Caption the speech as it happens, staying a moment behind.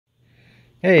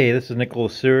Hey, this is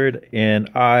Nicholas Seward,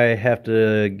 and I have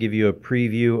to give you a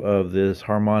preview of this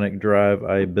harmonic drive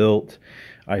I built.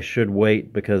 I should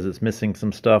wait because it's missing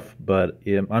some stuff, but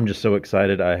I'm just so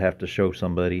excited I have to show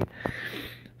somebody.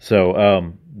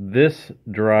 This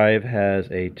drive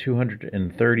has a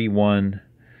 231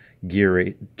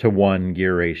 to 1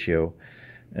 gear ratio.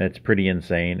 It's pretty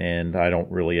insane, and I don't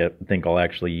really think I'll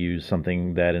actually use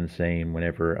something that insane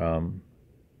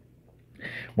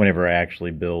whenever I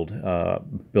actually build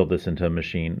this into a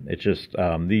machine. It's just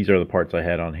these are the parts I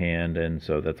had on hand, and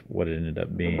so that's what it ended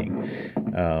up being.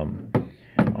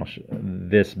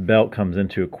 This belt comes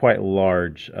into a quite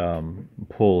large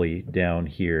pulley down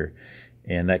here,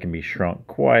 and that can be shrunk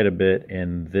quite a bit,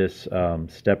 and this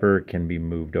stepper can be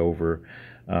moved over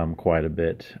quite a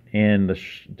bit, and the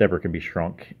stepper can be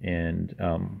shrunk and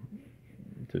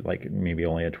to like maybe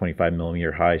only a 25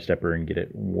 millimeter high stepper and get it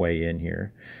way in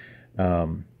here.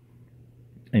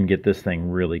 And get this thing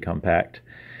really compact.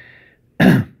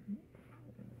 And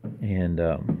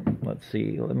let's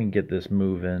see, let me get this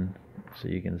moving so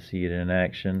you can see it in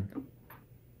action.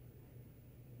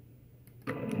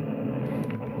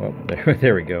 Well,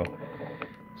 there we go.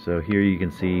 So here you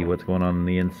can see what's going on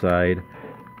the inside.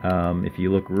 If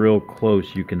you look real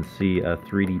close, you can see a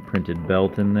 3D printed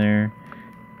belt in there,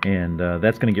 and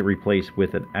that's going to get replaced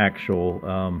with an actual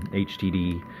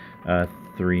HTD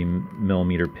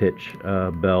 3mm pitch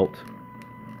belt.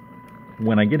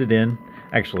 When I get it in,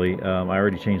 actually, I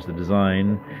already changed the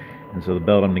design, and so the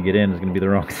belt I'm going to get in is going to be the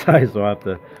wrong size, so I'll have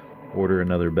to order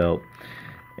another belt.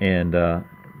 And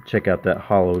check out that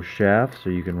hollow shaft, so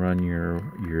you can run your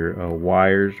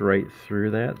wires right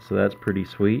through that. So that's pretty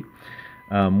sweet.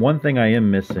 One thing I am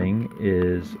missing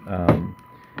is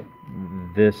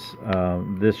this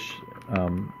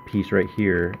piece right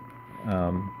here.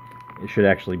 It should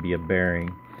actually be a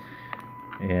bearing,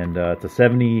 and it's a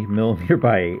 70 millimeter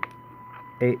by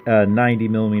 90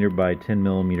 millimeter by 10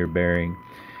 millimeter bearing,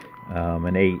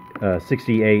 an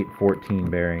 6814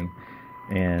 bearing,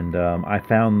 and I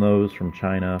found those from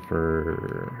China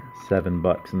for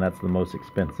 $7, and that's the most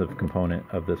expensive component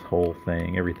of this whole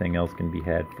thing. Everything else can be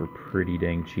had for pretty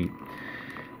dang cheap.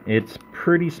 It's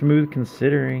pretty smooth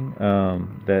considering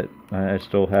that I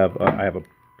still have I have a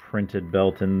printed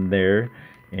belt in there,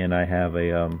 and I have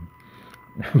a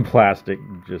plastic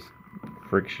just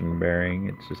friction bearing.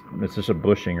 It's just a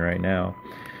bushing right now.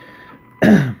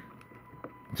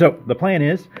 So the plan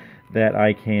is that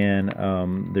I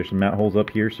can there's some mount holes up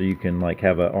here, so you can like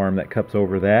have an arm that cups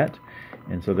over that,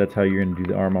 and so that's how you're going to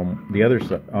do the arm on the other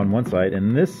side, on one side,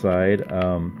 and this side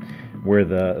where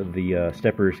the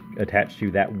stepper is attached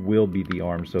to, that will be the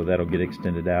arm, so that'll get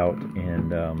extended out,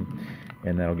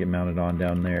 and that'll get mounted on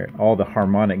down there. All the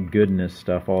harmonic goodness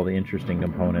stuff, all the interesting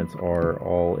components are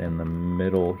all in the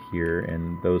middle here,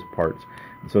 and those parts.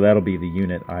 So that'll be the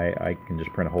unit. I can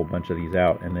just print a whole bunch of these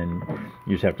out, and then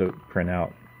you just have to print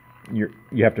out. You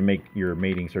have to make your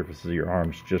mating surfaces of your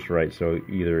arms just right, so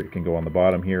either it can go on the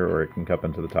bottom here or it can cup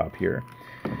into the top here.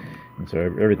 And so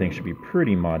everything should be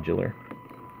pretty modular.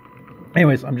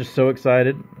 Anyways, I'm just so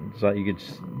excited. Thought you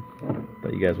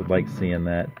guys would like seeing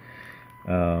that.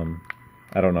 I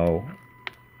don't know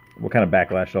what kind of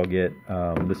backlash I'll get.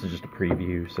 This is just a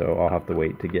preview, so I'll have to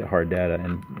wait to get hard data,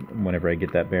 and whenever I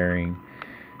get that bearing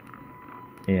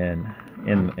and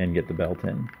get the belt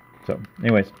in. So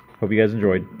anyways, hope you guys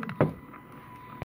enjoyed.